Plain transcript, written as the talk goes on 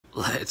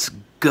Let's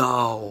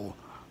go.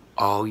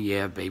 Oh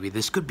yeah, baby.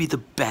 This could be the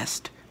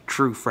best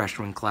true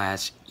freshman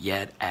class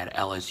yet at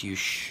LSU.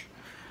 Shh.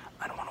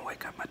 I don't want to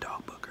wake up my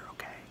dog booger,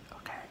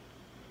 okay?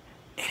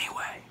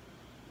 Anyway,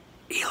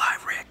 Eli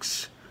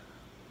RICKS.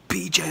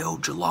 BJ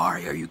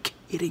Ojulari, are you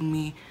kidding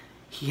me?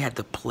 He had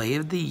the play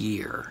of the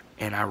year,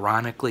 and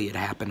ironically, it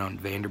happened on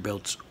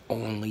Vanderbilt's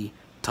only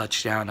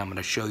touchdown. I'm going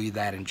to show you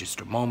that in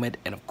just a moment.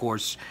 And of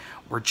course,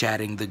 we're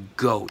chatting the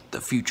GOAT,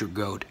 the future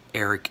GOAT,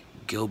 Arik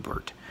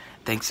Gilbert.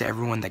 Thanks to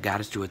everyone that got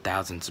us to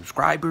 1,000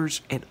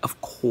 subscribers. And of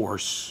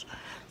course,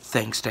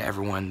 thanks to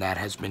everyone that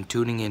has been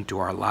tuning into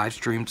our live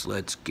streams.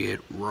 Let's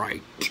get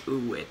right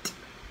to it.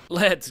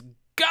 Let's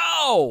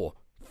go!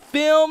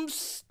 Film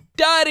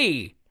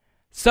study.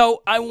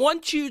 So I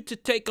want you to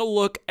take a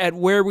look at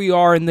where we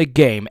are in the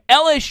game.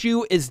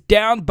 LSU is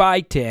down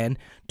by 10,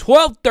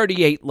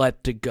 12:38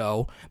 left to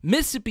go.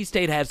 Mississippi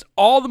State has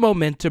all the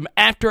momentum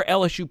after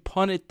LSU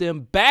punted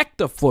them back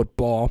the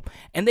football,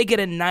 and they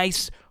get a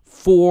nice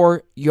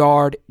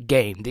 4-yard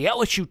gain. The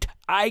LSU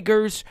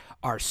Tigers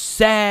are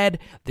sad.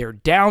 They're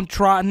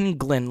downtrodden.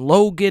 Glenn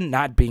Logan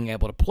not being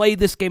able to play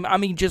this game. I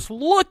mean, just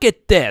look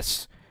at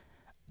this.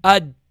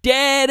 A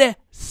dead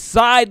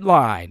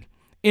sideline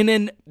in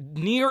a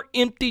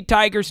near-empty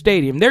Tiger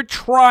Stadium. They're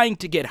trying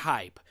to get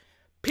hype.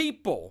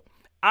 People,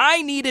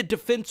 I need a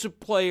defensive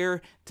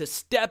player to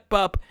step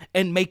up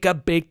and make a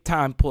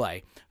big-time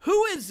play.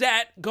 Who is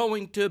that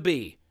going to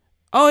be?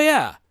 Oh,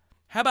 yeah.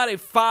 How about a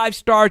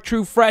 5-star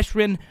true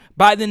freshman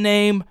by the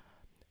name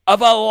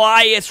of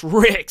Elias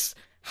RICKS?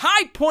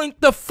 High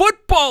point the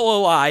football,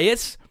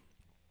 Elias.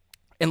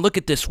 And look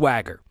at this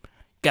swagger.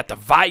 Got the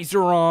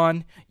visor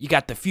on. You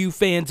got the few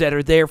fans that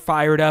are there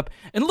fired up.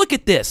 And look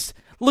at this.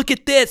 Look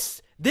at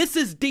this. This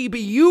is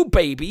DBU,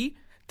 baby.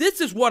 This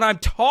is what I'm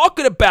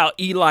talking about,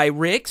 Eli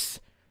RICKS.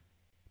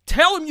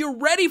 Tell him you're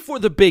ready for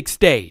the big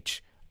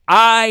stage.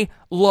 I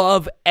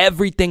love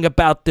everything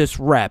about this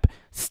rep.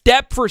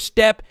 Step for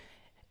step,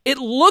 it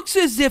looks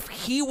as if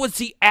he was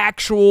the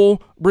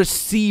actual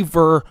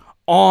receiver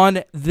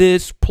on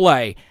this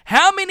play.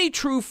 How many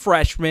true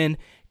freshmen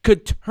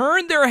could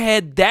turn their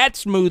head that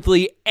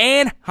smoothly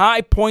and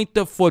high point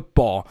the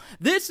football?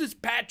 This is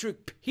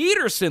Patrick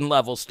Peterson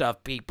level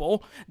stuff,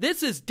 people.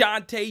 This is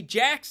Dante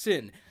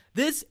Jackson.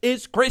 This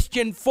is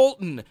Christian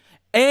Fulton.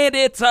 And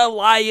it's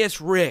Elias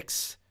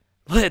RICKS.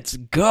 Let's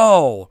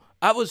go.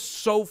 I was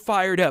so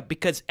fired up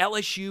because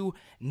LSU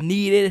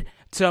needed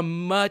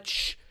some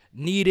much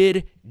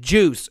needed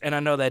juice. And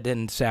I know that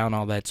didn't sound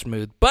all that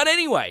smooth. But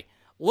anyway,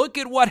 look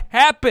at what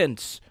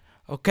happens.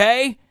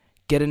 Okay?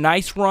 Get a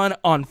nice run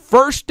on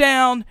first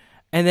down,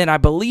 and then I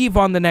believe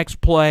on the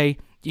next play,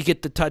 you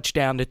get the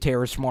touchdown to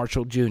Terrace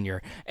Marshall Jr.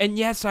 And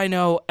yes, I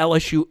know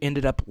LSU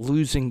ended up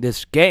losing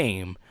this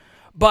game,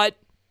 but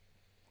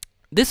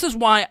this is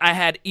why I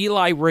had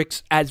Eli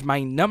RICKS as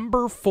my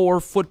number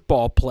 4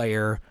 football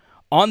player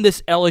on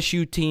this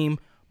LSU team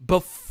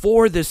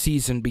before the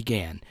season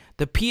began.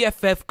 The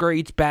PFF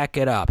grades back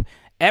it up.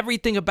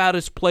 Everything about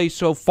his play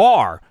so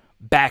far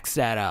backs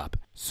that up.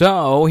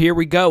 So, here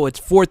we go. It's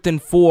 4th and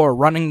 4,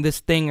 running this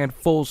thing at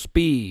full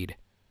speed.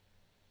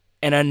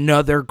 And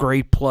another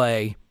great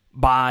play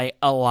by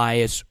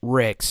Elias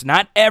RICKS.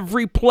 Not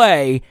every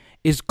play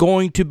is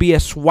going to be a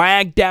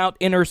swagged-out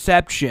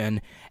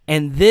interception,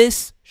 and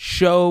this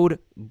showed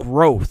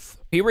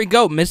growth. Here we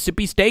go,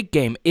 Mississippi State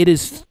game. It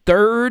is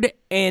 3rd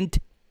and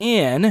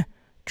 10.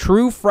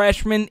 True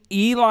freshman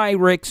Eli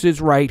RICKS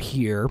is right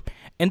here.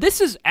 And this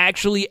is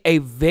actually a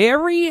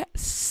very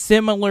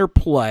similar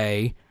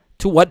play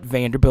to what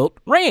Vanderbilt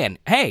ran.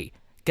 Hey,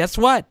 guess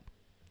what?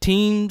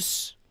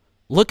 Teams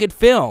look at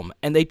film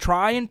and they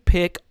try and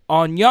pick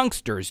on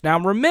youngsters. Now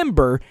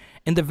remember,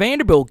 in the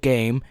Vanderbilt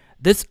game,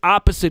 this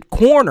opposite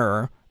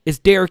corner is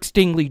Derek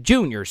Stingley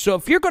Jr. So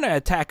if you're going to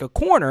attack a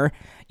corner,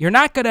 you're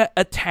not going to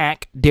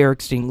attack Derek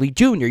Stingley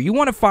Jr. You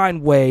want to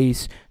find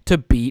ways to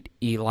beat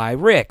Eli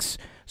RICKS.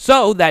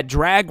 So that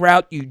drag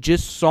route you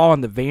just saw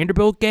in the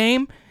Vanderbilt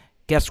game,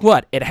 guess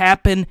what? It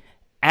happened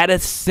at a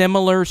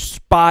similar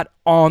spot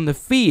on the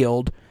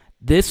field.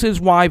 This is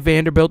why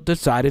Vanderbilt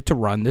decided to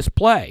run this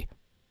play.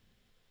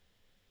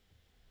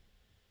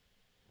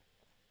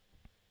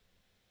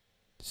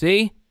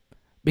 See?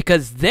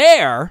 Because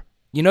there,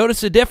 you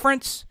notice the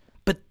difference?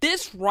 But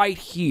this right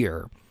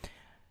here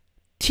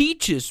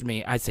teaches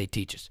me,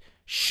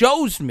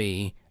 shows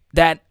me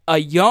that a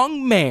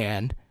young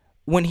man,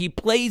 when he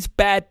plays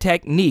bad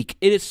technique,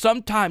 it is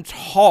sometimes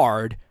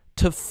hard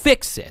to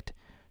fix it.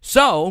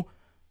 So,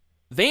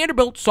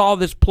 Vanderbilt saw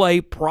this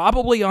play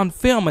probably on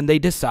film and they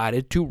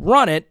decided to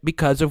run it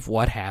because of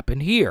what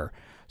happened here.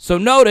 So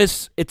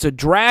notice it's a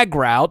drag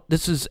route.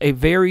 This is a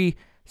very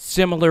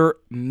similar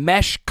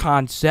mesh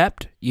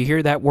concept. You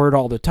hear that word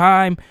all the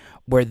time,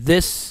 where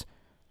this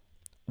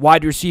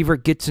wide receiver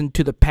gets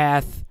into the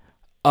path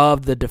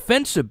of the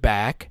defensive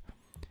back.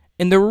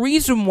 And the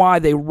reason why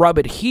they rub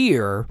it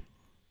here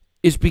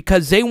is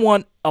because they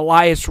want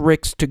Elias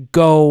RICKS to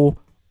go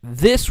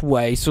this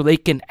way so they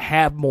can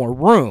have more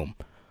room.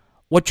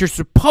 What you're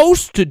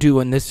supposed to do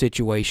in this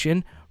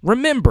situation,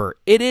 Remember,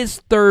 it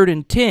is 3rd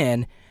and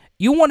 10.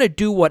 You want to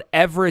do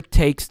whatever it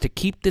takes to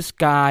keep this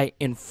guy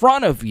in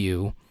front of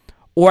you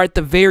or at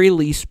the very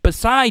least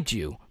beside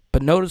you.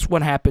 But notice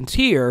what happens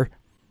here.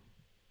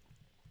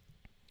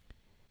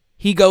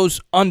 He goes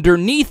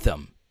underneath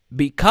him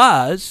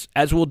because,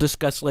 as we'll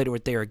discuss later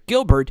with Arik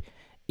Gilbert,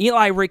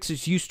 Eli Ricks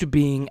is used to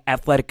being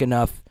athletic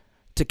enough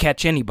to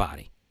catch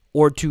anybody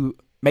or to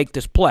make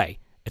this play.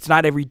 It's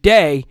not every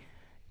day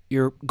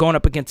you're going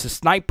up against a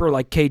sniper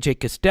like KJ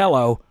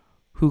Costello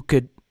who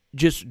could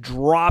just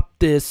drop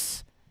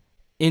this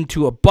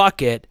into a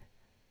bucket.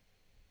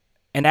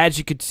 And as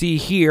you can see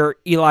here,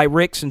 Eli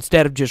Ricks,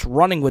 instead of just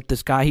running with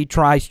this guy, he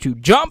tries to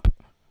jump.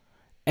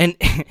 And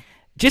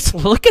just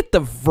look at the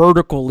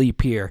vertical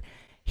leap here.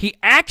 He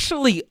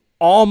actually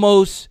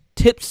almost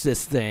tips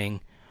this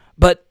thing,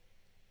 but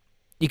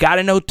you got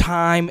to know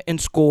time and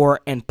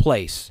score and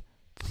place.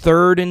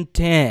 3rd and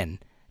 10.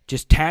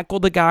 Just tackle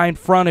the guy in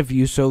front of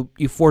you so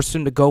you force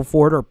him to go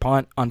for it or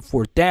punt on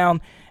 4th down.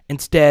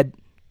 Instead,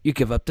 you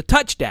give up the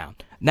touchdown.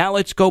 Now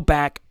let's go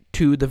back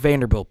to the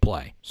Vanderbilt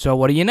play. So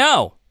what do you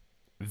know?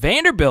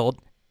 Vanderbilt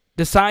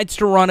decides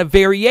to run a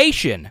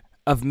variation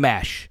of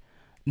mesh.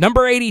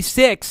 Number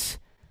 86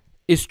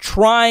 is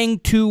trying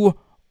to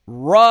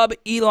rub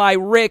Eli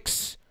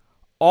Ricks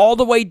all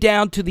the way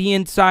down to the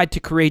inside to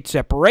create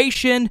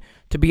separation.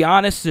 To be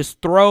honest, this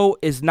throw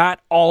is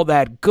not all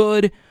that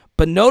good.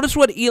 But notice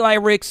what Eli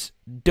Ricks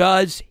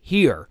does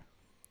here.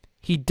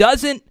 He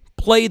doesn't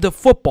play the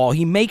football.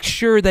 He makes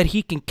sure that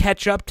he can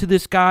catch up to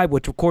this guy,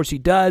 which of course he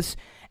does,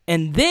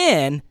 and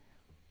then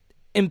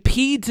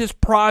impedes his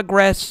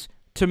progress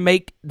to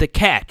make the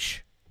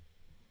catch.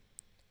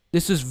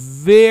 This is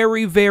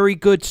very, very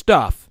good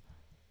stuff.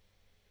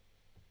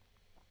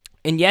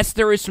 And yes,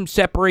 there is some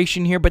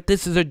separation here, but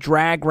this is a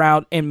drag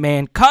route in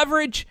man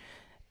coverage.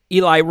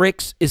 Eli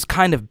Ricks is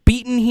kind of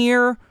beaten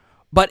here,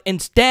 but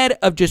instead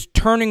of just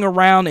turning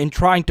around and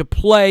trying to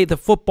play the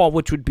football,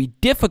 which would be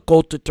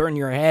difficult to turn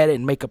your head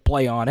and make a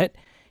play on it,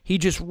 he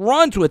just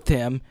runs with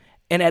him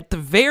and at the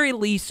very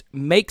least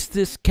makes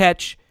this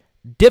catch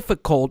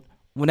difficult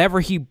whenever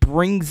he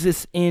brings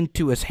this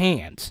into his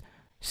hands.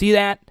 See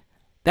that?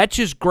 That's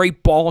just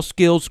great ball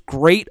skills,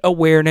 great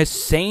awareness,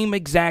 same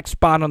exact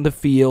spot on the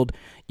field.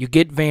 You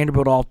get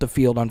Vanderbilt off the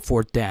field on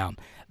 4th down.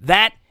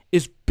 That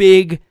is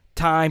big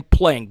time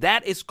playing.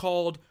 That is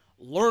called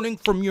learning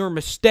from your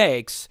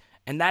mistakes,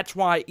 and that's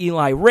why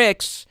Eli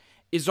Ricks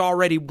is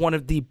already one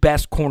of the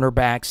best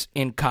cornerbacks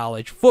in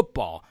college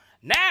football.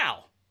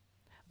 Now,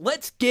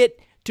 let's get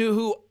to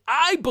who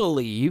I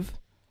believe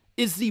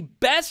is the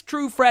best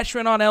true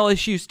freshman on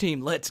LSU's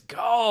team. Let's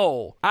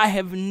go. I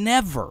have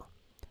never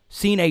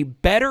seen a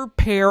better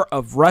pair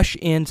of rush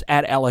ends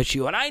at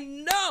LSU, and I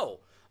know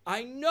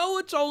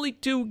it's only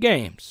 2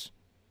 games,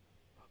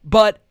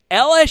 but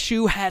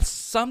LSU has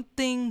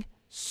something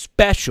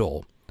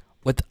special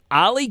with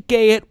Ali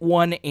Gaye at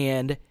one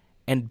end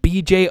and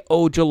BJ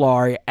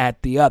Ojulari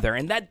at the other.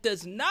 And that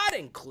does not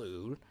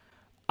include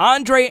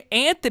Andre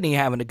Anthony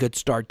having a good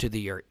start to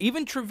the year.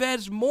 Even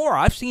Trevez Moore,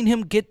 I've seen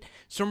him get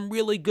some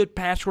really good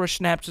pass rush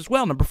snaps as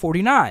well, number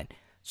 49.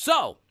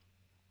 So,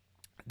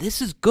 this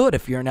is good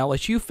if you're an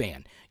LSU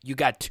fan. You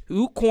got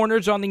 2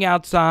 corners on the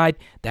outside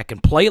that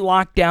can play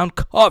lockdown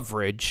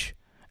coverage,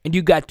 and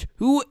you got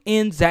 2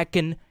 ends that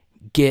can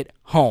get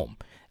home.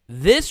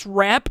 This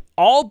rep,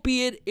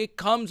 albeit it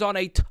comes on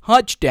a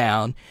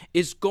touchdown,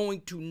 is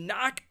going to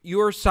knock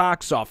your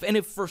socks off. And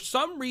if for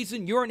some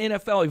reason you're an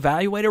NFL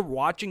evaluator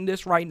watching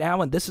this right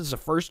now, and this is the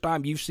first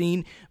time you've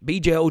seen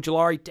BJ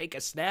Ojulari take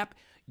a snap,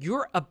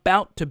 you're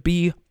about to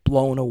be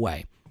blown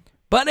away.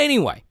 But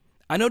anyway,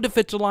 I know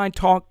defensive line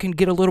talk can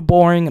get a little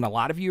boring, and a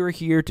lot of you are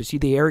here to see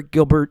the Arik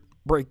Gilbert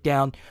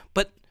breakdown.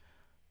 But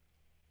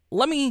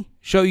let me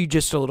show you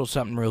just a little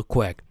something real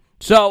quick.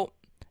 So,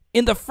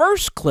 in the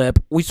first clip,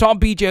 we saw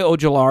BJ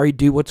Ojulari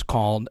do what's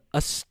called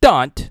a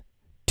stunt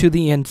to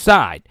the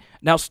inside.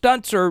 Now,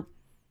 stunts are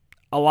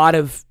a lot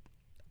of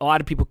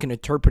people can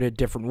interpret it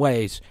different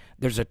ways.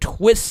 There's a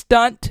twist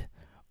stunt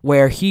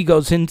where he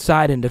goes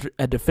inside and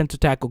a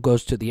defensive tackle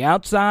goes to the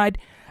outside.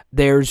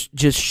 There's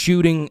just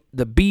shooting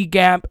the B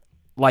gap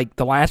like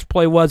the last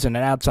play was and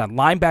an outside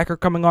linebacker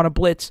coming on a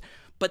blitz.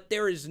 But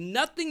there is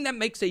nothing that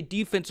makes a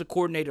defensive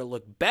coordinator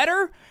look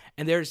better,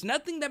 and there's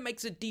nothing that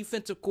makes a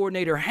defensive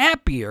coordinator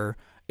happier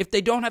if they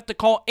don't have to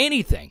call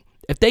anything,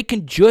 if they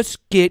can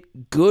just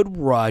get good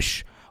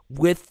rush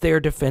with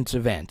their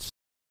defensive ends.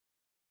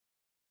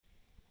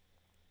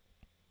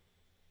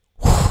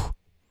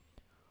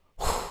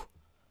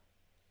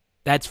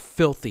 That's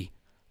filthy.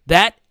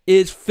 That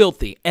is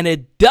filthy. And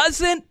it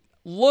doesn't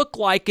look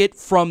like it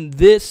from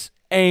this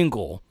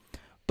angle.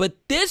 But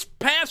this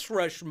pass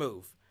rush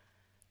move,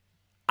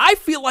 I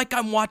feel like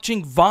I'm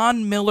watching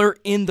Von Miller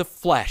in the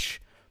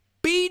flesh.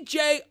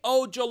 BJ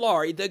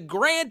Ojulari, the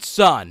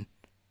grandson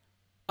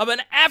of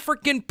an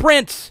African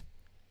prince.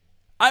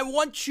 I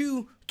want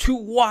you to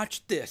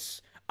watch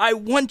this. I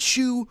want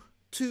you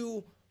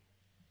to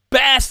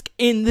bask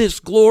in this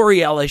glory,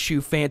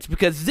 LSU fans,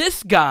 because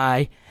this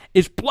guy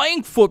is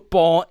playing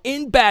football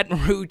in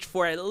Baton Rouge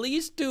for at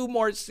least 2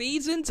 more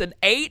seasons and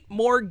 8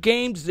 more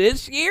games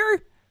this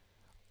year?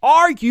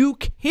 Are you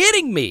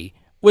kidding me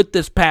with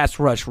this pass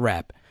rush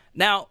rep?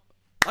 Now,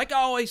 like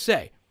I always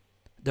say,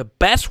 the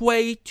best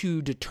way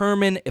to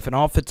determine if an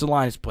offensive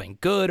line is playing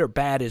good or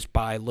bad is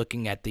by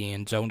looking at the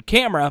end zone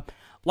camera.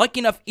 Lucky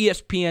enough,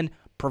 ESPN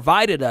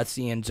provided us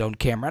the end zone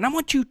camera, and I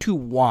want you to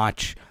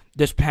watch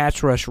this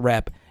pass rush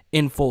rep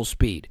in full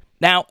speed.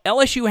 Now,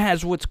 LSU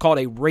has what's called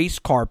a race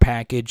car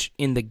package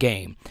in the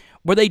game,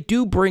 where they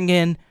do bring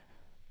in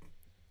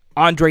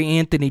Andre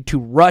Anthony to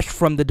rush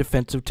from the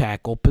defensive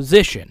tackle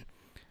position.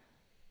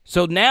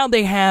 So now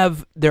they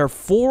have their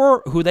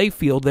 4, who they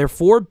feel, their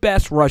 4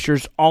 best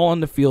rushers all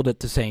on the field at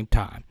the same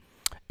time.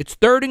 It's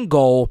 3rd and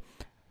goal.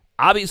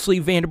 Obviously,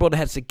 Vanderbilt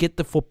has to get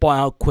the football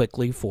out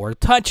quickly for a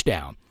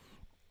touchdown.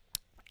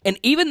 And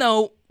even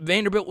though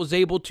Vanderbilt was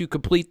able to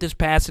complete this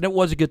pass, and it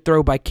was a good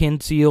throw by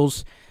Ken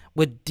Seals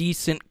with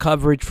decent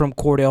coverage from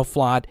Cordell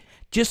Flott,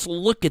 just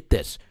look at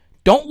this.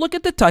 Don't look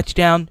at the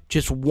touchdown.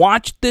 Just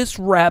watch this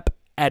rep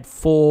at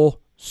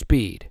full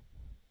speed.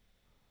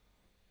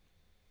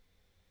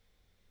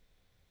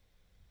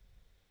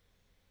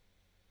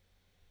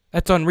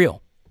 That's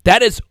unreal.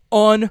 That is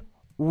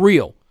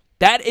unreal.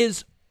 That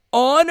is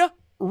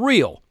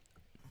unreal.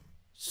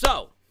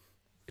 So,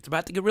 it's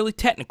about to get really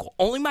technical.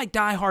 Only my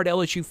diehard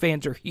LSU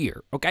fans are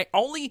here, okay?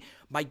 Only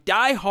my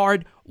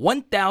diehard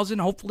 1,000,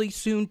 hopefully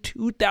soon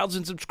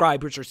 2,000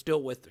 subscribers are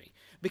still with me.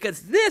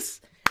 Because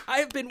I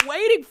have been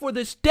waiting for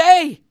this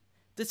day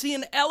to see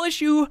an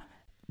LSU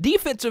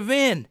defensive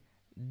end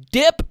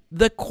dip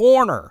the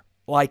corner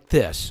like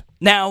this.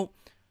 Now,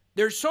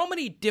 there's so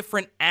many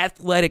different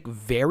athletic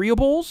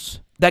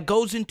variables that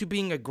goes into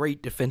being a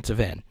great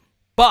defensive end.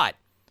 But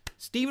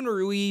Stephen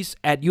Ruiz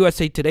at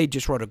USA Today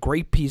just wrote a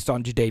great piece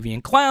on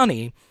Jadeveon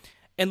Clowney.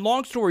 And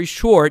long story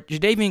short,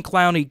 Jadeveon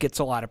Clowney gets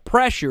a lot of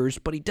pressures,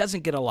 but he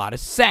doesn't get a lot of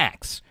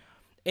sacks.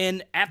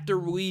 And after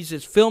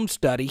Ruiz's film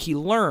study, he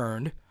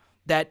learned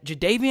that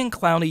Jadeveon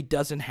Clowney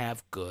doesn't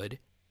have good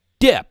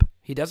dip.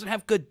 He doesn't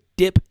have good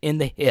dip in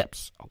the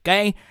hips,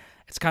 okay?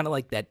 It's kind of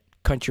like that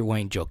Country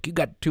Wayne joke. You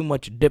got too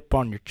much dip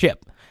on your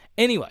chip.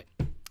 Anyway,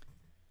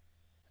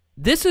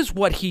 this is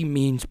what he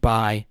means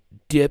by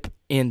dip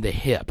in the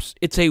hips.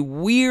 It's a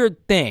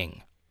weird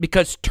thing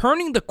because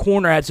turning the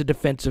corner as a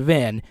defensive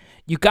end,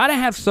 you got to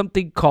have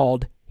something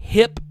called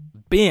hip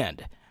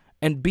bend.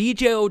 And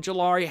B.J.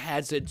 Ojulari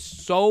has it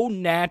so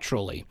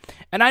naturally.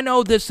 And I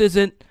know this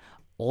isn't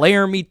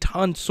Laramie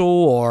Tunsil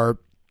or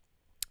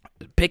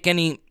pick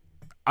any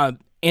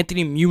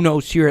Anthony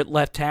Munoz here at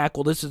left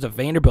tackle. This is a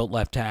Vanderbilt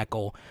left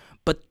tackle.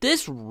 But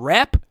this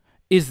rep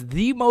is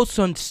the most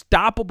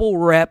unstoppable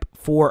rep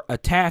for a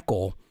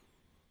tackle.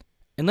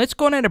 And let's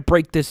go ahead and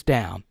break this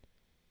down.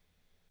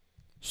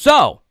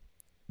 So,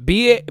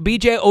 B.J.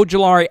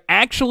 Ojulari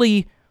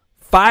actually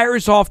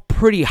fires off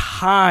pretty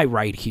high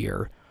right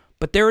here.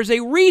 But there is a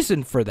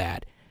reason for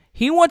that.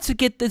 He wants to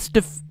get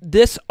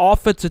this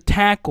offensive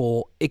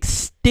tackle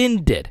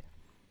extended.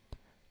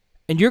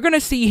 And you're going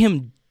to see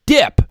him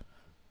dip.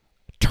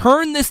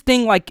 Turn this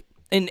thing like...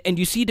 And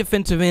you see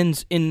defensive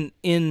ends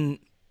in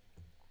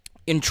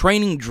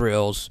training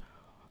drills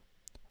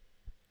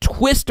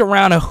twist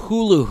around a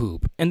hula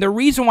hoop. And the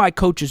reason why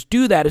coaches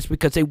do that is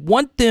because they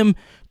want them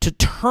to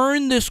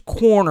turn this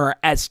corner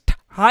as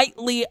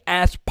tightly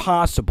as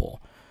possible.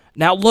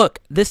 Now look,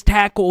 this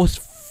tackle is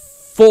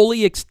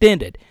fully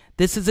extended.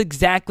 This is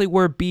exactly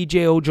where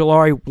B.J.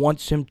 Ojulari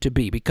wants him to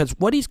be, because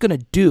what he's going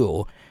to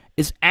do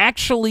is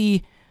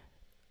actually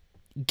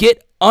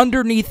get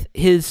underneath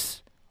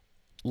his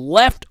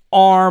left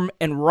arm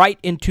and right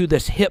into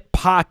this hip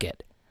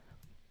pocket.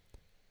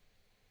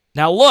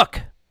 Now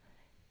look,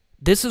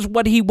 this is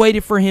what he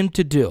waited for him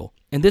to do.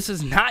 And this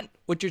is not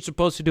what you're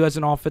supposed to do as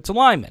an offensive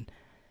lineman.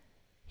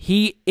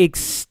 He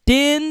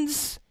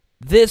extends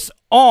this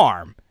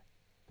arm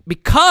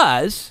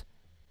because,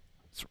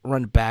 let's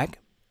run it back.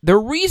 The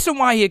reason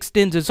why he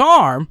extends his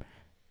arm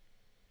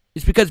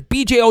is because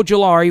B.J.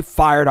 Ojulari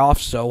fired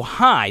off so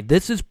high.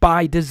 This is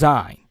by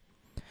design.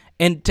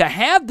 And to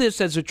have this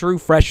as a true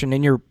freshman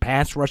in your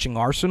pass rushing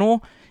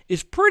arsenal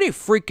is pretty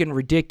freaking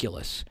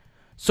ridiculous.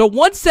 So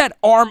once that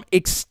arm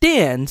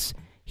extends,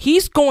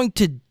 he's going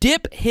to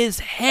dip his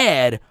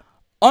head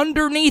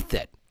underneath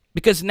it,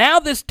 because now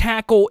this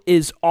tackle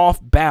is off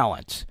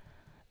balance.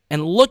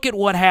 And look at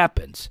what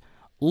happens.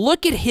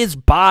 Look at his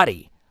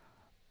body.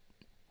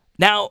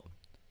 Now,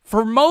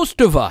 for most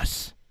of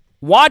us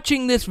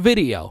watching this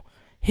video,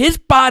 his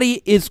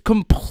body is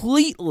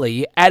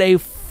completely at a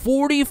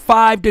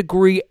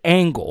 45-degree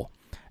angle.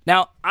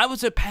 Now, I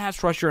was a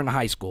pass rusher in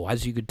high school,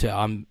 as you could tell.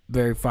 I'm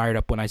very fired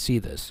up when I see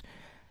this.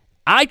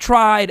 I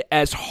tried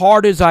as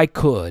hard as I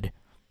could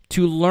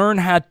to learn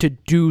how to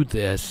do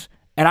this,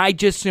 and I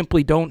just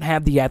simply don't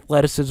have the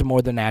athleticism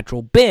or the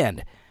natural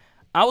bend.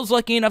 I was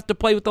lucky enough to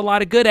play with a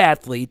lot of good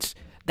athletes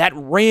that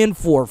ran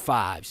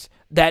 4.5s,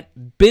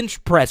 that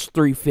bench pressed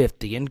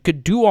 350, and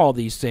could do all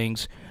these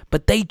things,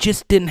 but they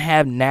just didn't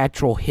have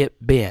natural hip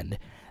bend.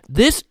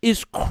 This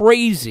is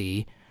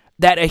crazy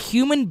that a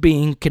human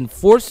being can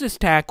force this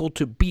tackle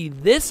to be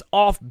this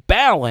off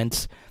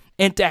balance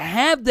and to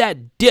have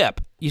that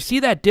dip. You see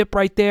that dip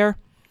right there?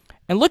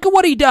 And look at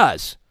what he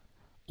does.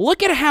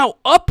 Look at how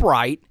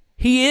upright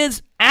he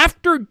is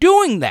after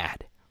doing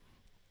that.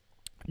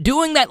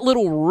 Doing that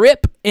little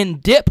rip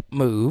and dip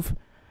move.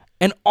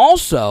 And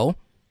also,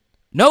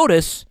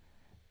 notice,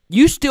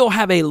 you still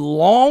have a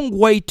long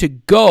way to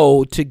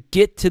go to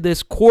get to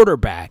this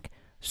quarterback.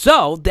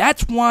 So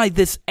that's why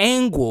this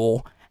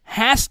angle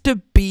has to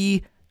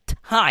be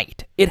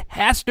tight. It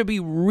has to be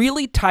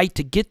really tight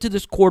to get to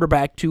this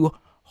quarterback to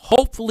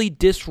hopefully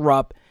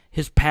disrupt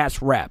his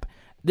pass rep.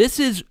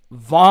 This is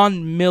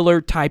Von Miller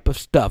type of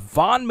stuff.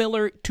 Von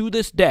Miller, to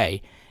this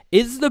day,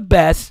 is the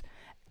best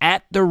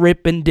at the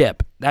rip and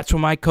dip. That's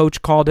what my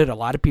coach called it. A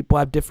lot of people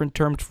have different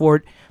terms for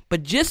it.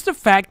 But just the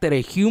fact that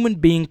a human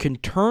being can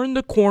turn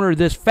the corner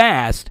this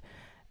fast,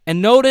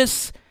 and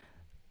notice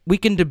we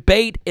can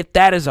debate if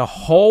that is a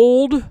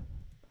hold.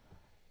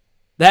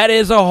 That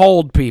is a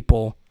hold,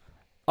 people.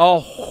 A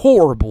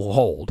horrible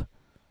hold.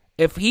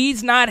 If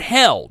he's not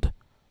held,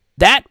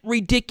 that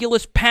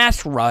ridiculous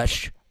pass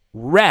rush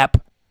rep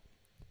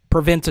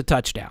prevents a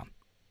touchdown.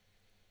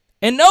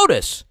 And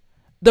notice,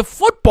 the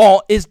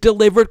football is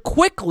delivered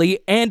quickly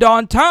and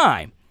on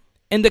time.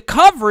 And the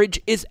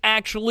coverage is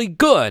actually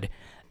good.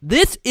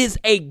 This is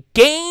a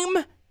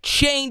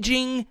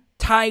game-changing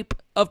type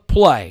of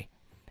play.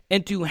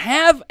 And to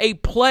have a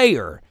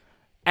player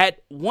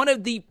at one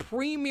of the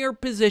premier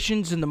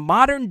positions in the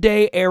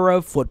modern-day era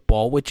of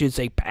football, which is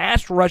a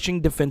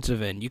pass-rushing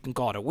defensive end, you can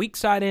call it a weak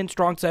side end,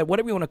 strong side,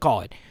 whatever you want to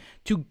call it,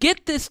 to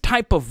get this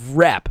type of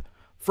rep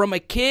from a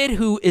kid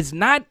who is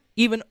not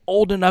even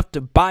old enough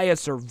to buy a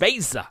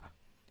cerveza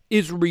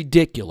is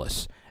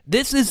ridiculous.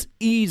 This is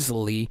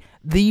easily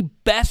the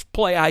best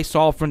play I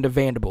saw from the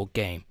Vanderbilt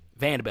game.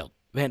 Vanderbilt.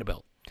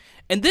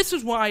 And this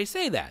is why I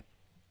say that.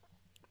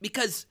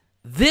 Because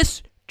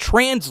this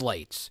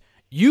translates.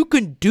 You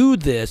can do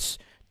this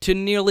to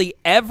nearly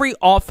every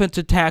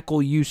offensive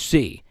tackle you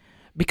see.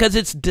 Because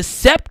it's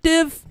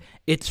deceptive,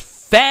 it's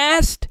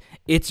fast,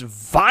 it's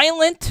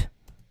violent.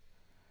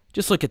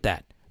 Just look at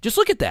that. Just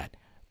look at that.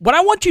 What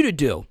I want you to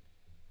do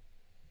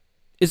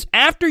is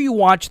after you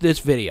watch this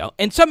video,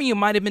 and some of you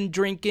might have been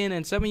drinking,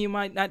 and some of you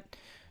might not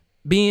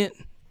be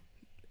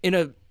in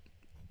a,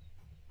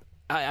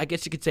 I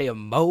guess you could say, a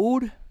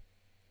mode.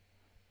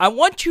 I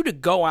want you to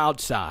go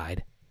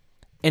outside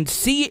and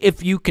see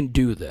if you can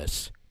do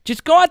this.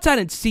 Just go outside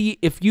and see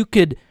if you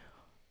could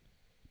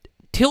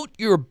tilt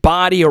your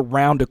body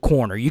around a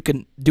corner. You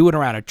can do it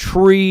around a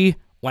tree.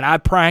 When I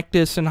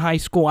practiced in high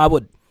school, I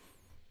would,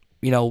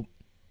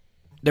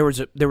 there was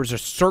a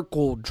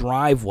circle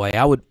driveway.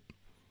 I would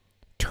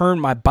turn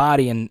my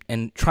body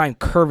and try and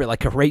curve it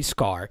like a race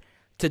car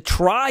to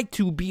try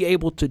to be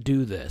able to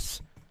do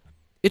this.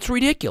 It's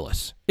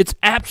ridiculous. It's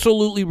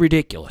absolutely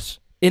ridiculous.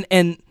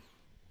 And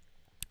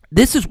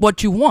this is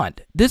what you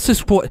want.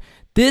 Look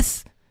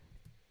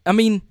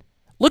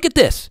at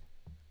this.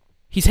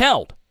 He's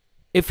held.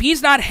 If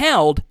he's not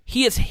held,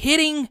 he is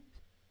hitting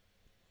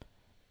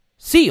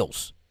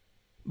seals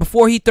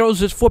before he throws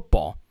his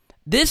football.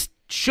 This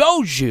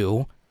shows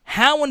you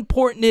how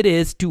important it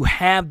is to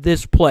have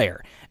this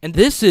player. And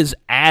this is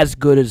as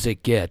good as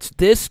it gets.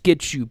 This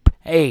gets you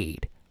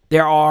paid.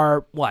 There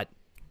are,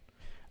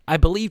 I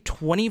believe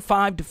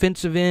 25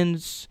 defensive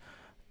ends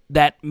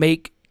that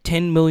make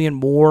 $10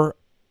 million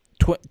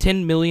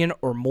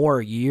or more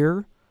a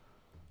year.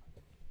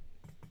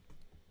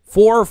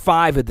 4 or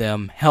 5 of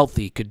them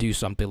healthy could do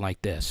something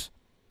like this.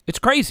 It's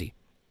crazy.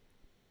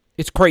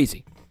 It's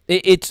crazy.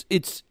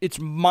 It's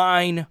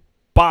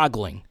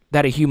mind-boggling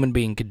that a human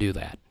being could do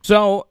that.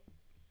 So,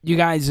 you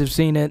guys have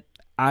seen it.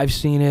 I've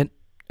seen it.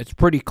 It's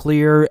pretty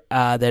clear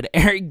that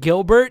Arik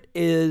Gilbert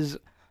is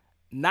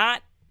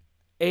not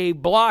a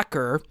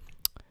blocker.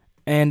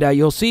 And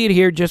you'll see it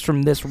here just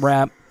from this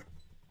rap.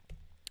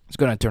 I was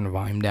going to turn the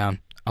volume down.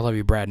 I love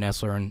you, Brad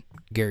Nessler and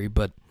Gary,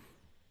 but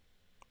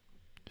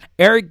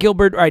Arik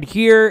Gilbert right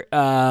here.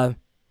 And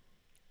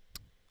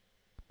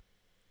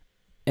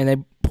they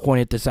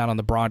pointed this out on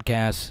the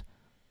broadcast.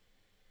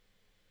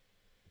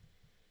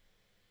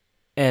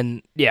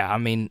 And, yeah,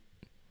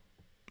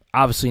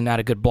 obviously not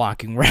a good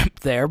blocking rep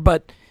there,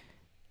 but,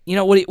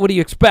 what do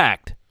you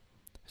expect?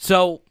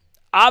 So,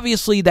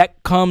 obviously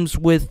that comes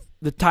with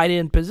the tight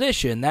end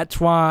position. That's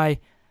why,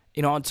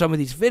 on some of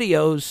these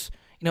videos,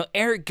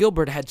 Arik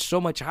Gilbert had so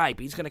much hype.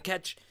 He's going to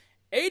catch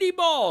 80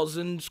 balls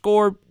and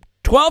score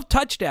 12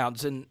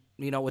 touchdowns. And,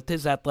 with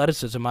his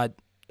athleticism, I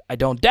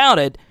don't doubt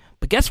it.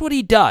 But guess what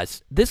he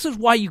does? This is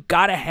why you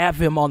got to have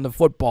him on the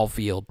football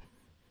field.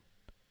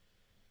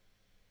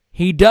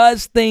 He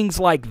does things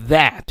like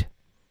that.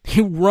 He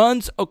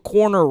runs a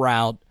corner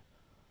route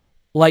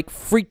like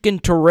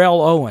freaking Terrell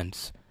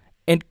Owens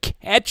and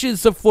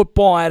catches the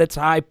football at its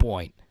high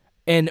point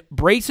and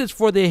braces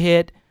for the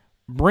hit,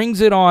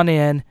 brings it on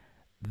in.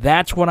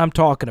 That's what I'm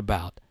talking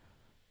about.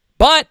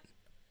 But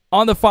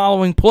on the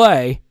following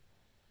play,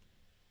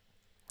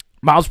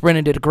 Myles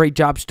Brennan did a great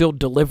job still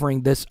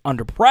delivering this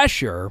under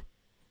pressure.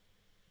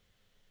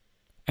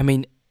 I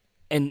mean,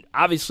 and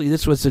obviously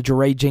this was the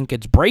Jaray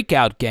Jenkins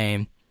breakout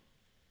game.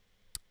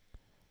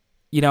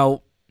 You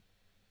know,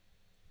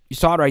 you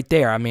saw it right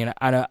there. I mean,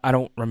 I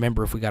don't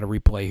remember if we got a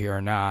replay here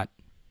or not.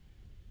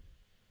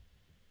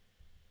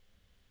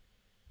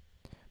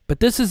 But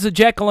this is the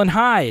Jekyll and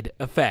Hyde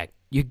effect.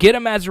 You get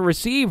him as a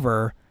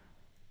receiver,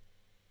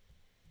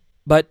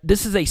 but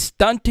this is a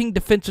stunting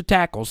defensive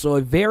tackle, so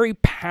a very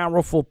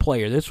powerful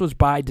player. This was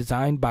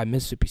designed by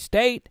Mississippi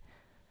State.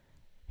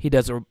 He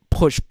does a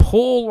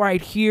push-pull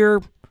right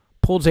here,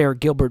 pulls Arik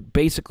Gilbert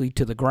basically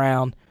to the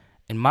ground,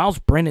 and Myles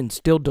Brennan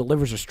still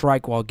delivers a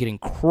strike while getting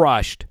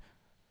crushed.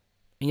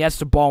 And yes,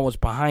 the ball was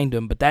behind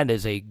him, but that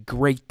is a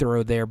great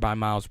throw there by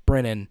Myles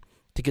Brennan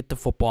to get the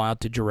football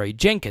out to Jaray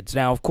Jenkins.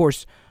 Now, of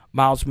course,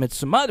 Myles missed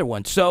some other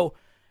ones. So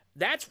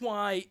that's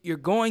why you're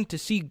going to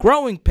see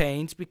growing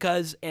pains,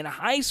 because in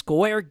high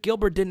school, Arik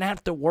Gilbert didn't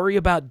have to worry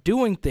about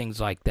doing things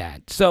like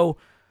that. So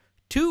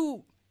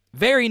 2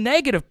 very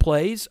negative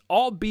plays,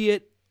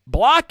 albeit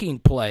blocking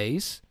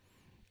plays.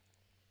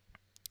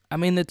 I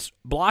mean, it's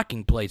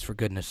blocking plays, for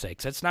goodness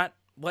sakes. That's not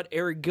what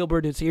Arik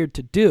Gilbert is here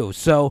to do.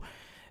 So,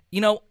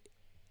 you know,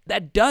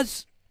 that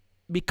does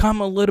become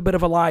a little bit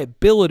of a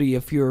liability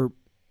if you're,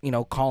 you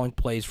know, calling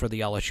plays for the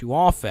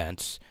LSU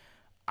offense.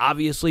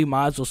 Obviously,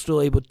 Myles was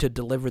still able to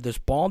deliver this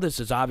ball. This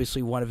is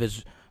obviously one of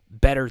his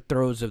better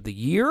throws of the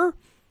year.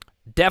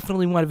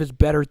 Definitely one of his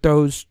better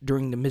throws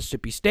during the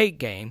Mississippi State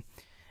game.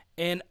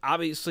 And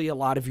obviously, a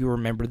lot of you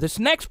remember this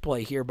next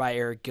play here by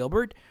Arik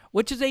Gilbert,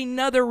 which is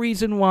another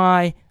reason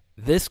why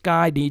this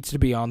guy needs to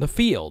be on the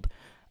field.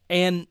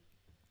 And,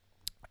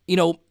 you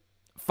know,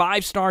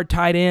 5-star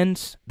tight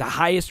ends, the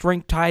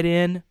highest-ranked tight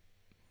end,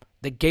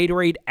 the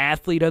Gatorade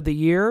Athlete of the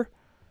Year.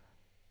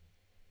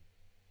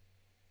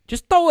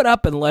 Just throw it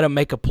up and let him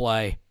make a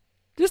play.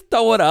 Just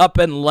throw it up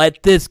and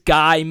let this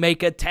guy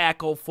make a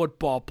tackle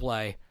football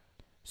play.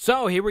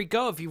 So here we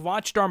go. If you've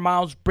watched our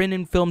Myles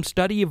Brennan film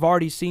study, you've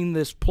already seen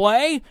this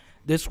play.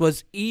 This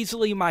was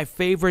easily my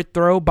favorite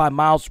throw by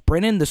Myles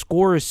Brennan. The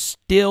score is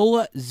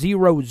still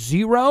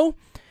 0-0.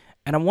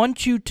 And I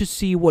want you to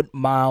see what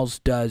Myles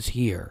does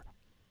here.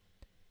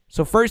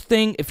 So first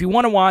thing, if you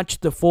want to watch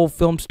the full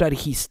film study,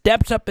 he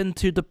steps up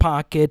into the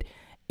pocket,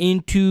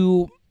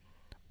 into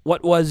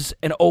what was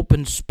an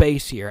open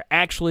space here.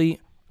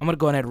 Actually, I'm going to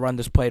go ahead and run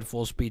this play at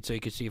full speed so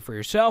you can see it for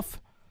yourself.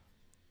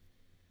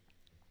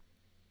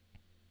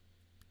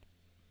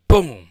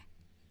 Boom.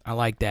 I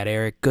like that,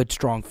 Eric. Good,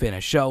 strong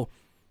finish. So,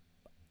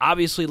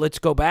 obviously, let's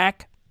go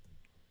back.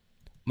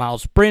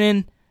 Myles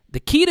Brennan. The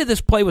key to this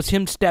play was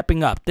him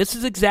stepping up. This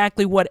is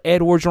exactly what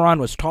Ed Orgeron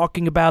was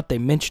talking about. They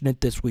mentioned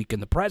it this week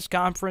in the press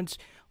conference.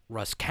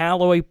 Russ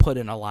Calloway put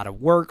in a lot of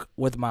work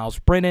with Myles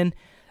Brennan.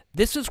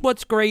 This is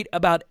what's great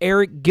about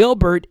Arik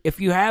Gilbert. If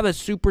you have a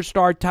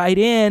superstar tight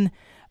end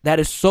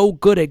that is so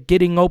good at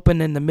getting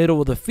open in the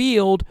middle of the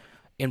field,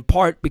 in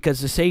part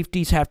because the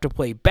safeties have to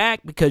play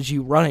back because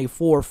you run a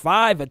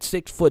 4-5 at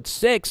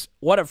 6'6".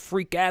 What a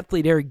freak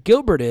athlete Arik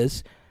Gilbert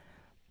is.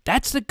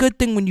 That's the good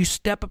thing when you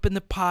step up in the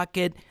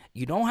pocket.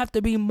 You don't have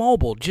to be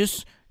mobile.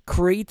 Just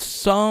create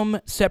some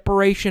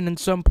separation in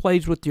some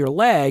plays with your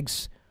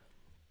legs.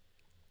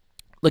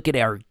 Look at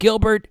Arik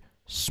Gilbert.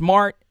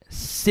 Smart.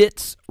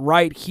 Sits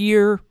right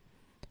here.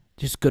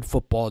 Just good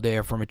football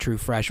there from a true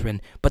freshman.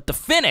 But the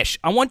finish,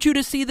 I want you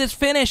to see this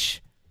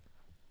finish.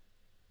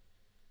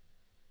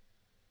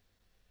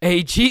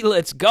 AG,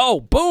 let's go.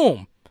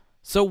 Boom.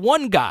 So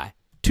 1 guy,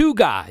 2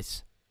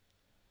 guys,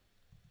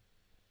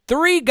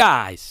 3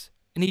 guys,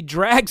 and he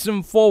drags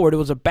him forward. It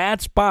was a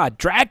bad spot.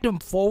 Dragged him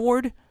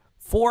forward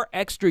 4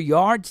 extra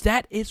yards.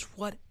 That is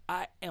what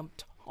I am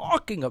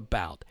talking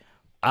about.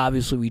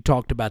 Obviously, we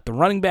talked about the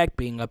running back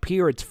being up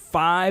here. It's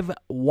 5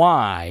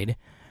 wide.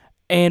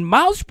 And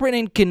Myles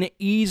Brennan can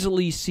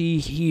easily see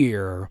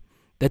here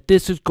that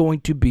this is going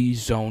to be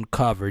zone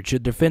coverage. The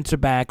defensive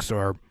backs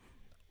are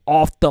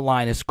off the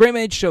line of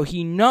scrimmage, so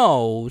he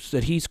knows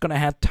that he's going to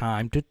have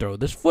time to throw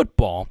this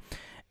football.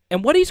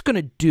 And what he's going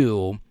to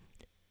do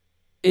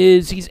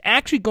is he's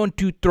actually going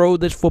to throw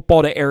this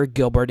football to Arik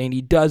Gilbert, and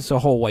he does the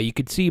whole way. You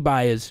can see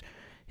by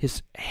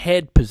his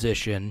head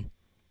position.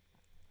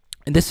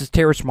 And this is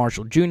Terrace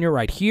Marshall Jr.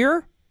 right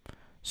here.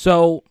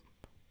 So,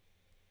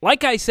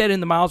 like I said in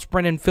the Myles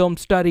Brennan film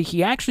study,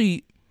 he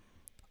actually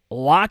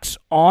locks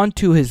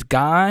onto his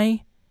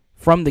guy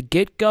from the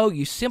get-go.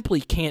 You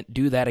simply can't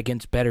do that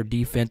against better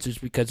defenses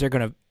because they're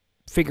going to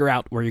figure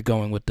out where you're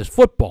going with this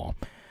football.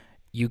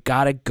 You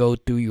got to go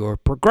through your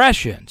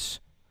progressions.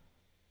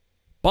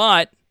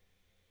 But,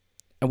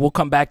 and we'll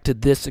come back to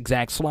this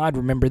exact slide,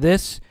 remember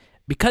this,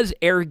 because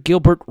Arik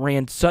Gilbert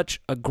ran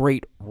such a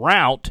great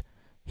route,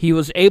 he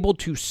was able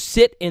to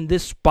sit in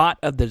this spot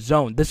of the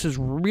zone. This is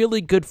really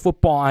good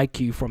football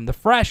IQ from the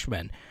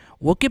freshman.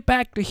 We'll get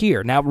back to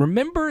here. Now,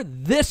 remember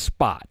this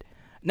spot.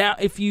 Now,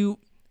 if you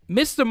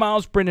missed the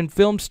Myles Brennan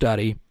film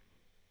study,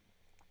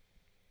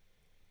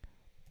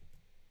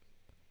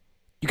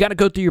 you got to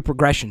go through your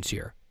progressions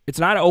here. It's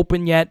not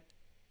open yet.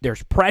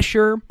 There's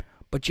pressure,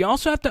 but you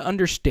also have to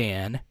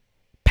understand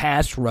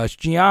pass rush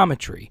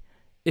geometry.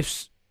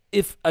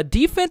 If a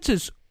defense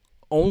is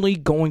only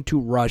going to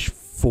rush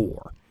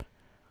 4.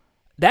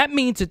 That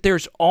means that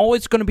there's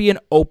always going to be an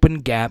open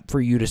gap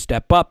for you to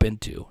step up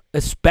into,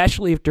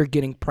 especially if they're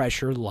getting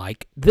pressure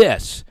like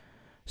this.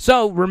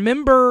 So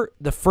remember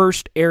the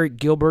first Arik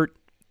Gilbert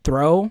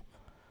throw?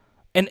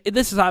 And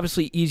this is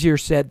obviously easier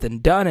said than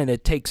done, and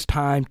it takes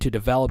time to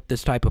develop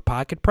this type of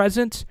pocket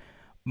presence.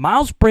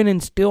 Myles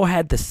Brennan still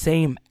had the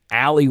same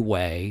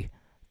alleyway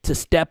to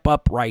step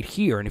up right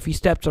here. And if he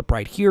steps up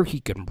right here,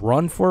 he can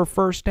run for a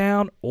first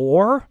down,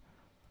 or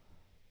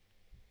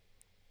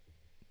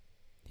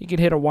he could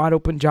hit a wide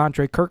open John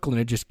Trey Kirkland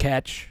and just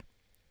catch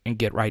and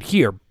get right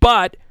here.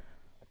 But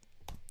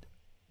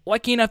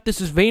lucky enough,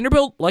 this is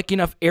Vanderbilt. Lucky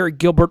enough, Arik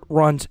Gilbert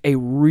runs a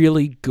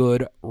really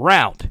good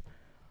route.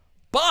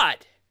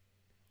 But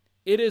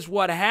it is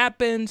what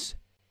happens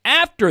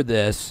after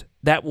this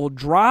that will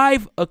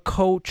drive a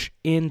coach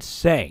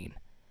insane.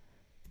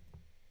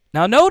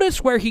 Now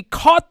notice where he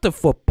caught the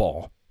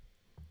football.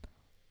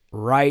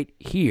 Right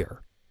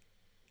here.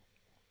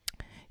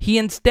 He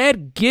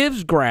instead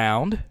gives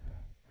ground,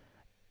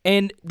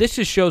 and this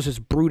just shows his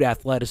brute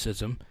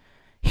athleticism.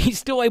 He's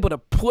still able to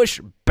push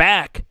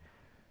back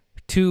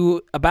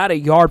to about a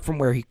yard from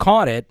where he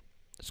caught it.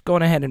 Let's go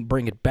ahead and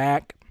bring it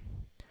back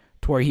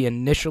to where he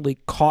initially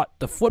caught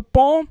the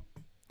football.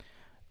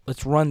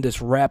 Let's run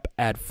this rep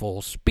at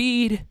full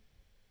speed.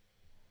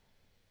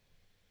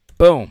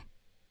 Boom.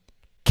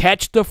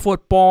 Catch the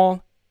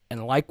football,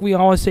 and like we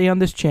always say on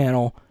this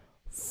channel,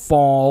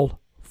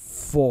 fall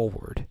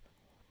forward.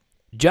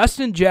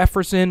 Justin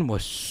Jefferson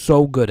was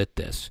so good at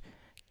this.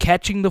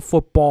 Catching the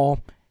football,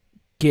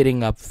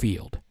 getting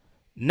upfield.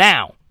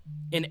 Now,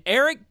 in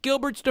Arik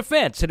Gilbert's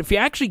defense, and if you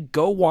actually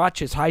go watch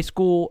his high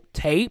school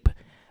tape,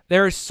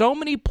 there are so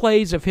many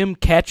plays of him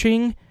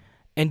catching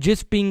and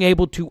just being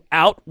able to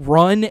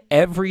outrun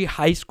every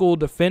high school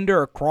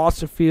defender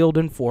across the field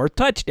and for a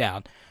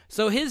touchdown.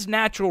 So his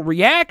natural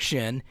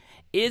reaction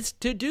is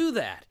to do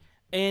that.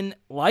 And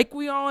like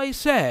we always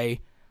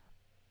say,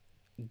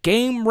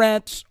 game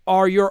reps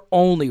are your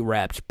only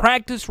reps.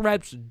 Practice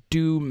reps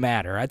do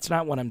matter. That's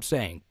not what I'm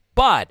saying.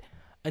 But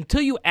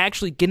until you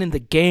actually get in the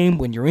game,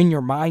 when you're in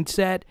your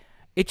mindset,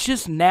 it's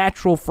just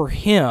natural for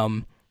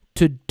him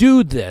to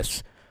do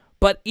this.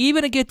 But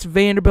even against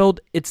Vanderbilt,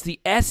 it's the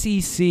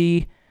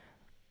SEC.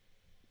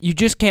 You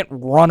just can't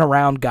run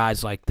around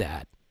guys like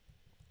that.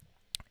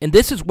 And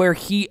this is where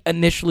he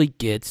initially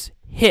gets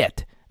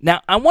hit.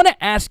 Now, I want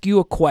to ask you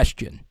a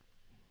question.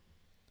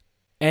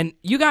 And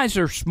you guys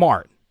are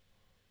smart.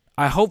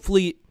 I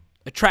hopefully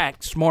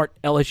attract smart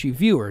LSU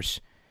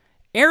viewers.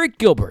 Arik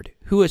Gilbert,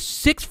 who is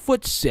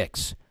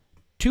 6'6",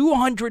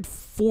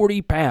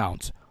 240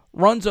 pounds,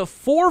 runs a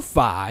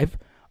 4.5.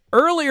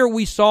 Earlier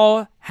we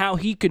saw how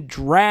he could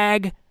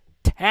drag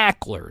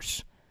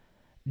tacklers.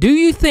 Do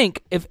you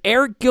think if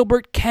Arik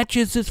Gilbert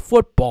catches his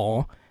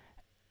football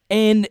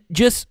and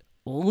just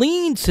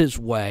leans his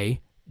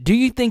way, do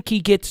you think he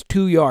gets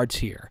 2 yards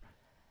here?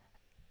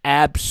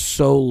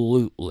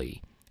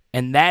 Absolutely.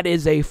 And that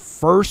is a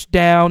first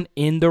down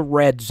in the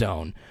red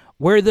zone,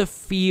 where the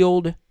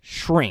field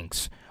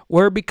shrinks,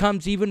 where it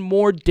becomes even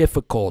more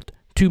difficult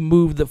to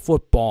move the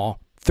football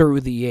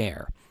through the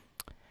air.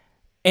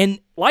 And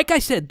like I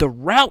said, the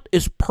route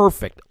is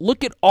perfect.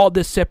 Look at all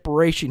the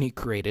separation he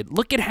created.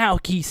 Look at how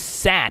he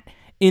sat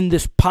in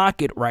this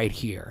pocket right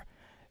here.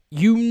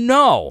 You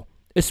know,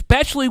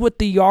 especially with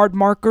the yard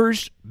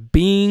markers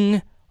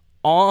being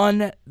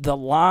on the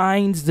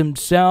lines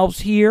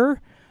themselves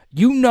here,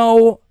 you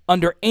know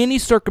under any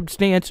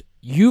circumstance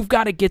you've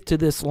got to get to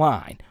this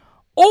line.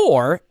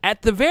 Or,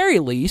 at the very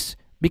least,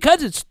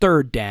 because it's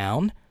third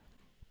down,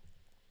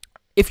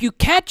 if you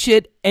catch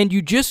it and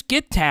you just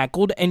get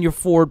tackled and your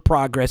forward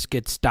progress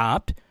gets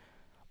stopped,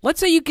 let's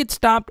say you get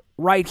stopped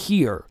right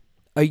here,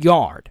 a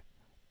yard.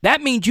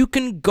 That means you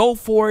can go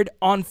for it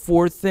on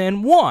 4th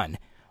and 1.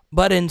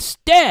 But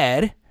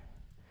instead,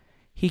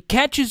 he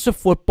catches the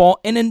football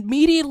and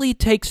immediately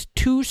takes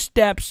 2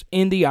 steps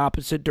in the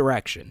opposite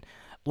direction.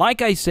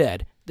 Like I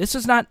said, this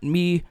is not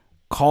me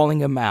calling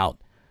him out.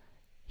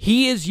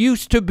 He is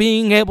used to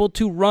being able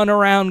to run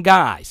around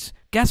guys.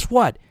 Guess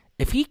what?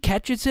 If he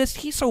catches this,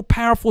 he's so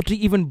powerful to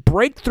even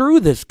break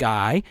through this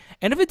guy.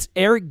 And if it's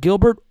Arik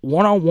Gilbert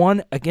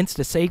one-on-one against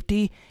a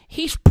safety,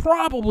 he's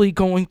probably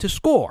going to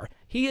score.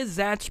 He is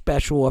that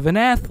special of an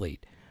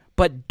athlete.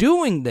 But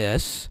doing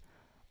this,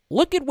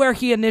 look at where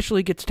he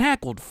initially gets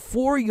tackled,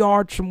 4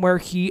 yards from where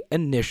he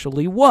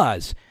initially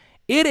was.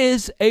 It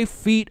is a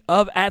feat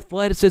of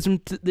athleticism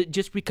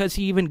just because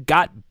he even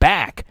got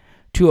back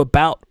to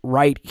about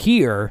right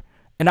here.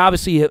 And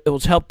obviously it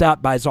was helped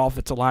out by his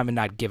offensive lineman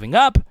not giving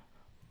up.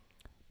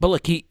 But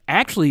look, he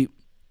actually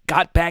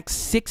got back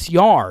 6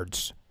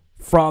 yards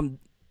from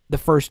the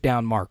first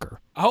down marker.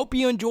 I hope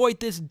you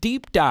enjoyed this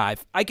deep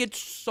dive. I get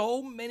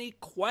so many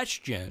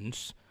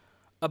questions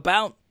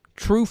about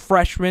true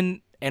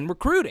freshmen and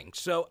recruiting.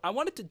 So I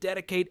wanted to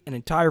dedicate an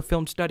entire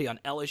film study on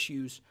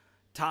LSU's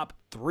top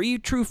 3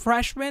 true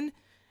freshmen.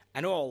 I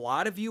know a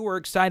lot of you are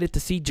excited to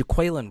see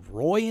Jaquelin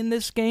Roy in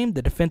this game,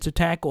 the defensive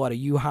tackle out of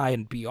U High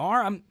and BR.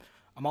 I'm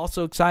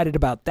also excited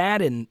about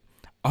that, and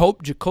I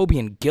hope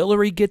Jacobian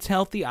Guillory gets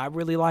healthy. I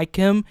really like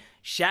him.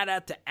 Shout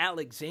out to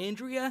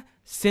Alexandria,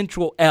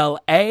 Central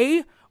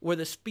LA, where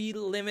the speed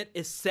limit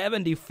is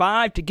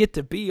 75 to get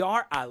to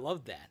BR. I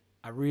love that.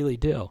 I really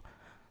do.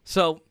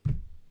 So,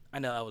 I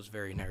know that was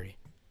very nerdy.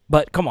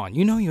 But come on,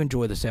 you know you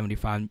enjoy the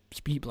 75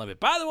 speed limit.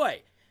 By the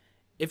way,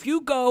 if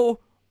you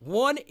go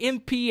 1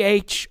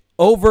 mph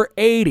over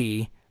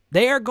 80,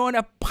 they are going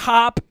to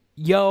pop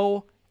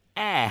yo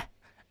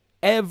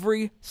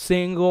every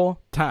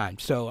single time.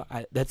 So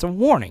that's a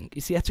warning.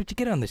 You see, that's what you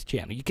get on this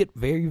channel. You get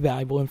very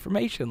valuable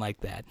information like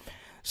that.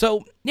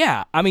 So,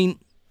 yeah, I mean,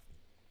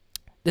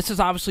 this is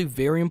obviously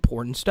very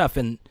important stuff.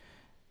 And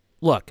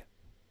look,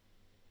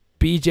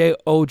 BJ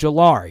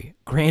Ojulari,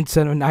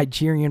 grandson of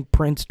Nigerian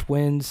Prince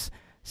twins,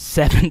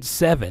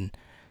 7'7".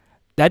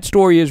 That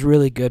story is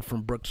really good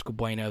from Brooks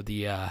Cabueno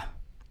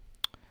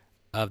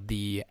of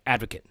the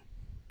Advocate.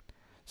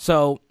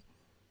 So,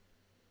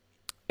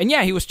 and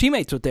yeah, he was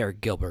teammates with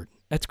Arik Gilbert.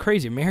 That's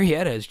crazy.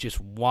 Marietta is just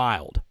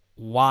wild.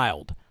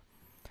 Wild.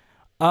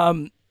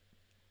 But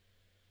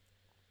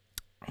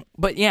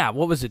yeah,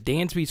 what was it?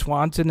 Dansby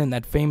Swanson and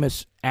that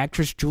famous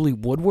actress Julie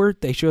Woodward?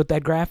 They showed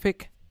that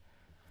graphic.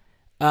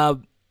 But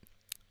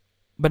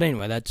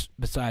anyway, that's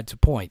besides the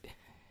point.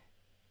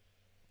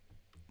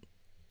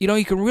 You know,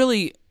 you can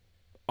really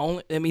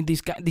only, I mean,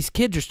 these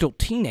kids are still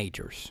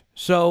teenagers.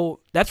 So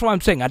that's why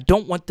I'm saying I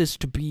don't want this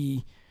to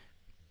be,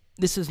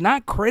 this is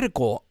not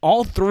critical.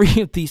 All three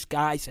of these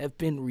guys have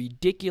been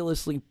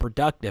ridiculously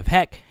productive.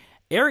 Heck,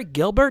 Arik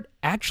Gilbert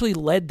actually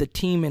led the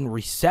team in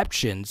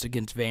receptions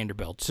against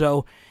Vanderbilt.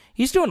 So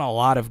he's doing a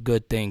lot of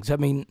good things. I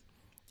mean,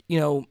 you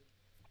know,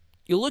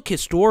 you look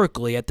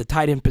historically at the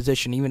tight end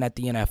position, even at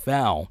the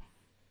NFL,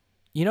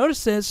 you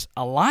notice this,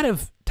 a lot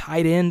of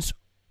tight ends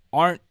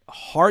aren't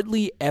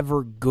hardly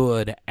ever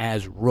good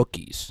as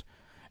rookies.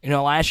 You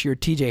know, last year,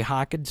 TJ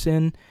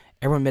Hawkinson,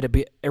 everyone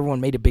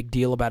made a big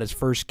deal about his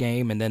first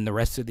game, and then the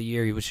rest of the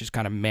year he was just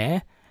kind of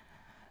meh.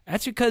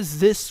 That's because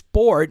this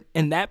sport,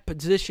 and that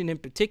position in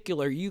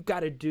particular, you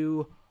got to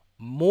do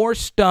more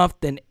stuff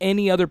than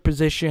any other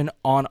position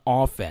on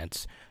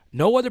offense.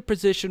 No other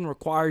position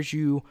requires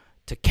you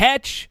to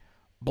catch,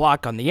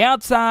 block on the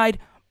outside,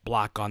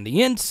 block on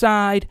the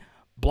inside,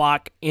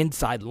 block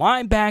inside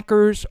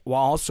linebackers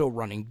while also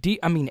running deep.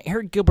 I mean,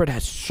 Arik Gilbert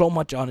has so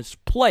much on his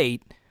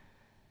plate,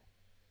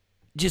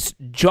 just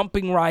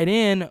jumping right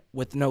in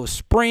with no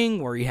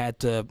spring where he had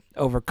to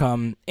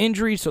overcome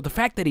injuries. So the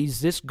fact that he's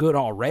this good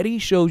already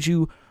shows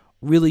you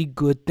really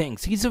good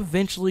things. He's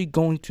eventually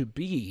going to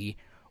be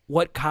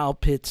what Kyle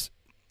Pitts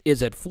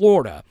is at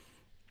Florida.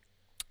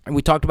 And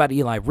we talked about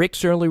Eli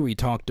Ricks earlier. We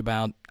talked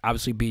about,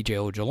 obviously, BJ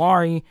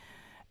Ojulari.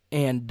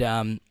 And,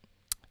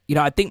 you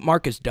know, I think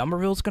Marcus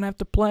Dummerville's going to have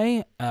to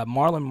play.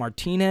 Marlon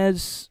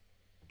Martinez,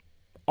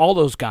 all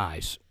those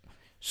guys.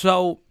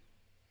 So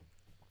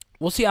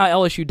we'll see how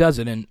LSU does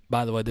it. And,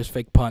 by the way, this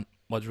fake punt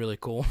was really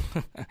cool.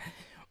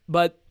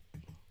 but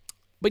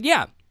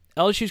yeah,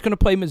 LSU's going to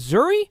play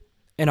Missouri,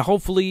 and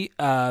hopefully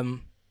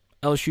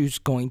LSU's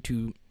going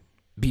to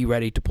be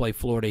ready to play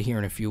Florida here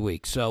in a few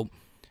weeks. So,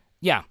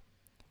 yeah.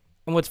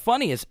 And what's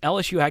funny is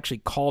LSU actually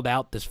called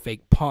out this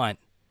fake punt,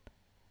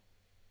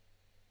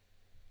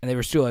 and they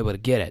were still able to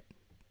get it.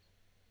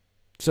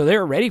 So they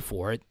were ready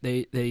for it.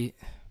 They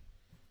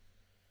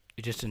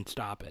just didn't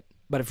stop it.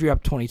 But if you're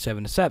up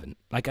 27-7,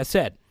 like I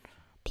said,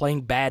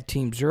 playing bad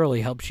teams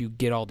early helps you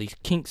get all these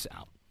kinks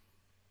out.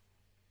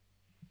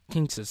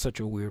 Kinks is such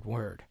a weird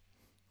word.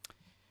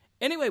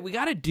 Anyway, we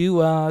got to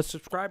do a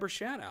subscriber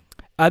shout-out.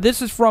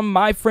 This is from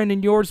my friend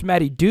and yours,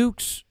 Matty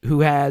Dukes,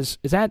 who has,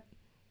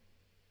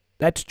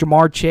 that's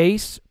Jamar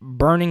Chase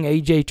burning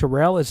A.J.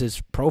 Terrell as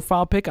his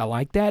profile pick. I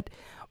like that.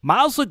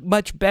 Myles looked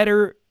much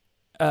better.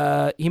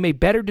 He made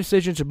better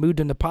decisions and moved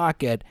in the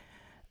pocket,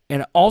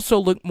 and also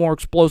looked more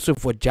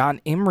explosive with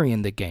John Emery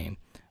in the game.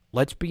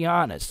 Let's be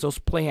honest. Those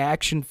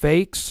play-action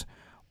fakes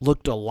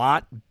looked a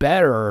lot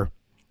better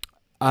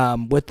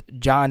with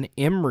John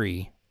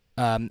Emery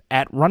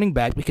at running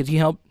back because he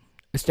helped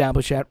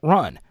establish that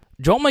run.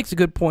 Joel makes a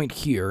good point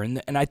here,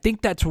 and I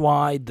think that's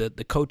why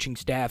the coaching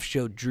staff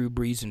showed Drew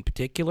Brees in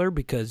particular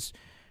because,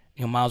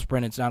 you know, Myles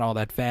Brennan's not all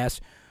that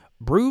fast.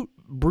 Drew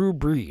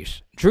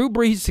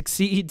Brees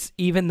succeeds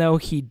even though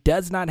he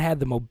does not have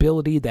the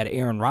mobility that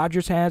Aaron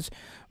Rodgers has.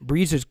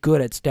 Brees is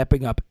good at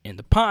stepping up in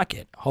the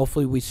pocket.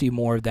 Hopefully we see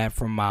more of that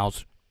from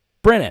Myles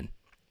Brennan.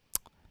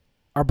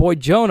 Our boy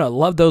Jonah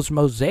loved those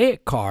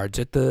mosaic cards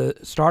at the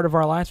start of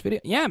our last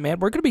video. Yeah, man,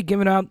 we're going to be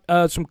giving out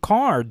some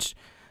cards.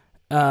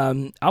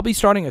 I'll be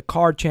starting a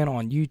card channel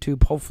on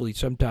YouTube hopefully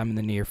sometime in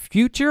the near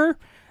future.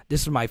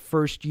 This is my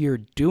first year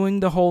doing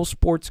the whole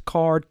sports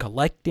card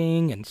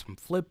collecting and some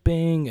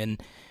flipping,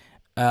 and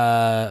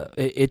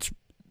it's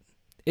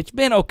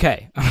been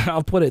okay.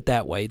 I'll put it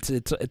that way.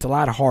 It's a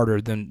lot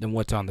harder than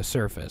what's on the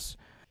surface.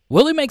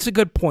 Willie makes a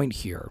good point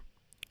here.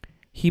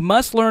 He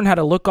must learn how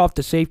to look off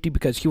the safety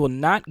because he will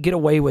not get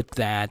away with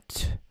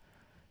that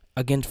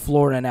against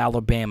Florida and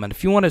Alabama. And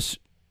if you want to,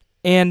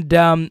 and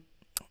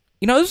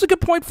you know, this is a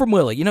good point from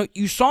Willie. You know,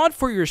 you saw it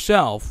for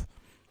yourself,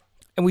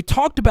 and we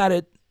talked about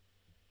it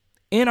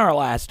in our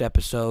last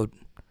episode,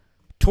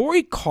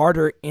 Torrey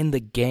Carter in the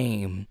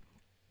game,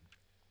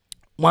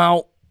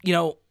 well,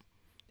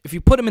 if you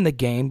put him in the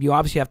game, you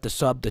obviously have to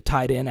sub the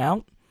tight end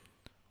out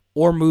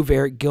or move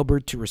Arik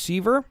Gilbert to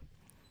receiver.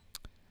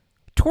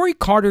 Torrey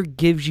Carter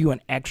gives you an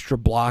extra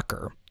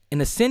blocker,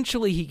 and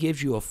essentially he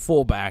gives you a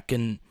fullback,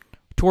 and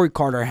Torrey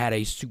Carter had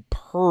a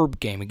superb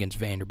game against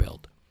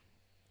Vanderbilt.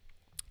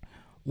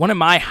 One of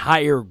my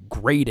higher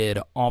graded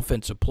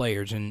offensive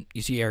players, and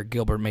you see Arik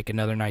Gilbert make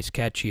another nice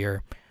catch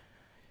here.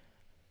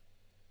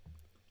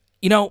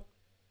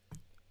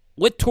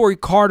 With Torrey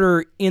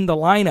Carter in the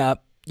lineup,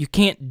 you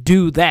can't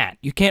do that.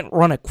 You can't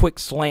run a quick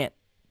slant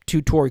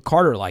to Torrey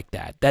Carter like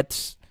that.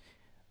 That's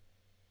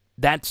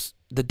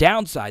the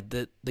downside.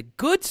 The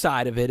good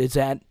side of it is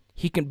that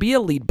he can be a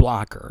lead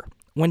blocker.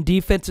 When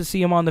defenses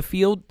see him on the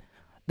field,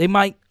 they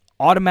might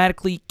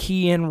automatically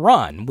key in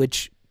run,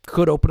 which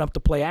could open up the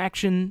play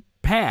action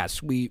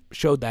pass. We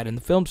showed that in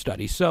the film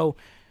study. So,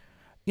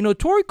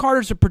 Torrey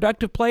Carter's a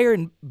productive player,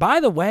 and by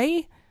the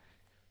way,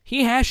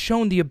 he has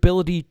shown the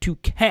ability to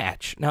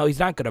catch. Now, he's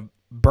not going to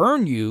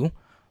burn you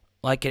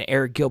like an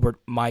Arik Gilbert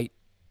might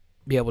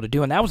be able to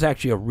do, and that was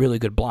actually a really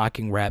good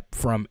blocking rep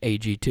from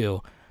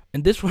AG2.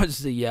 And this was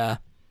the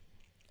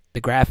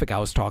graphic I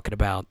was talking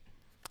about.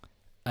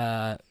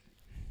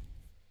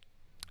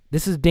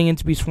 This is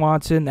Dansby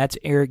Swanson, that's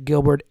Arik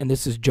Gilbert, and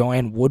this is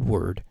Joanne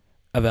Woodward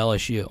of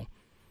LSU.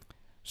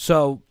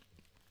 So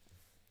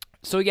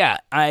yeah,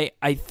 I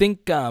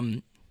think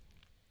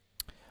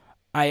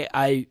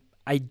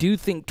I do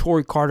think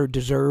Torrey Carter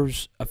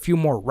deserves a few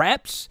more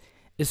reps,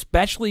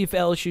 especially if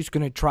LSU's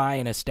going to try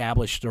and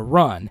establish the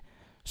run.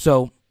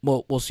 So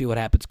we'll see what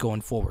happens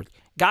going forward.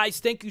 Guys,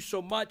 thank you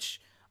so much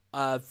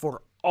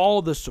for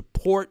all the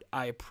support.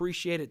 I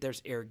appreciate it.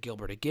 There's Arik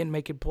Gilbert again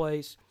making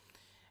plays.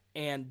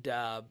 And,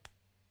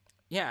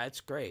 yeah, it's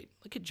great.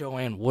 Look at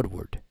Joanne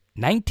Woodward,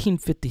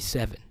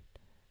 1957.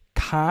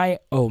 Chi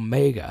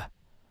Omega.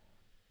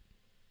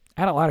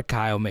 I had a lot of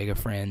Chi Omega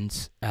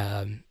friends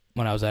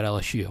when I was at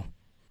LSU.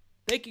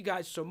 Thank you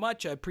guys so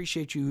much. I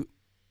appreciate you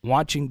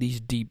watching these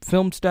deep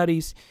film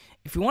studies.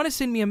 If you want to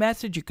send me a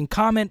message, you can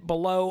comment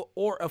below,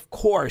 or, of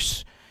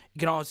course, you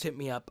can always hit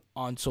me up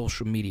on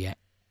social media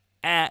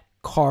at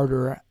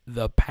Carter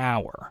the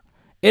Power.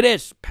 It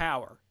is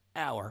Power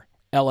Hour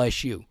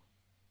LSU.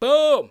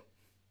 Boom!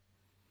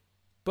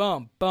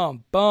 Bum,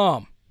 bum,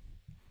 bum.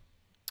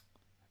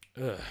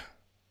 Ugh.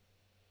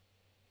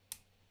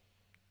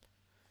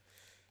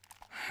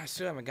 I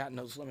still haven't gotten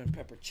those lemon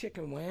pepper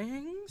chicken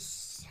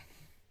wings.